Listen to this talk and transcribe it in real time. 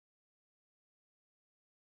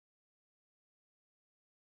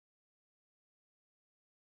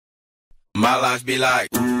My life be like,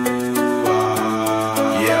 ooh,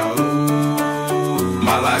 yeah, ooh.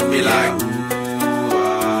 My life be like,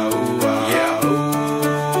 yeah, ooh.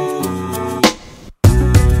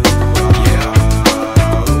 Yeah,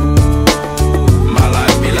 ooh. My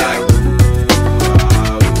life be like,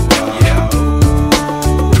 yeah, ooh.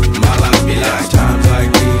 My life be like times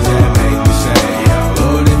like these that make me say, yeah,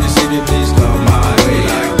 Lord, if you see me, please come my way.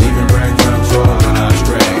 Like leaving breadcrumbs rolling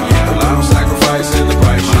astray. Yeah, a lot of sacrifice in the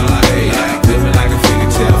price you pay. Like living like a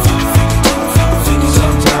fingertip.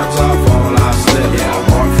 Sometimes I fall, I slip. Yeah,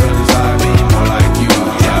 more feelings I mean, more like you.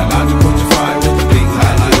 Yeah, not to put your fire with the things I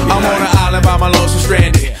like. I'm on an island by my lonesome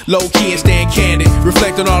stranded. Low key and stand candid.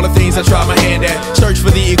 Reflect on all the things I try my hand at. Search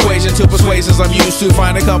for the equation to persuasions I'm used to.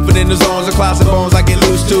 Finding comfort in the zones of closet bones I get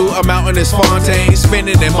loose to. A mountain is Fontaine.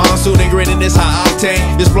 Spinning in monsoon and grinning is high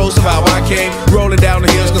octane. Explosive how I came. Rolling down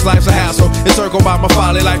the hills cause life's a hassle. Encircled by my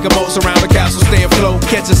folly like a moat surround the castle. Stay afloat.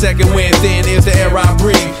 Catch a second wind thin is the air I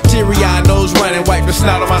breathe. Teary-eyed nose running. Wipe the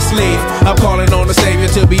snot on my sleeve. I'm calling on the Savior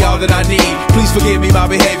to be all that I need. Please forgive me my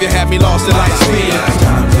behavior. Had me lost in light speed.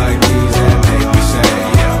 Times like these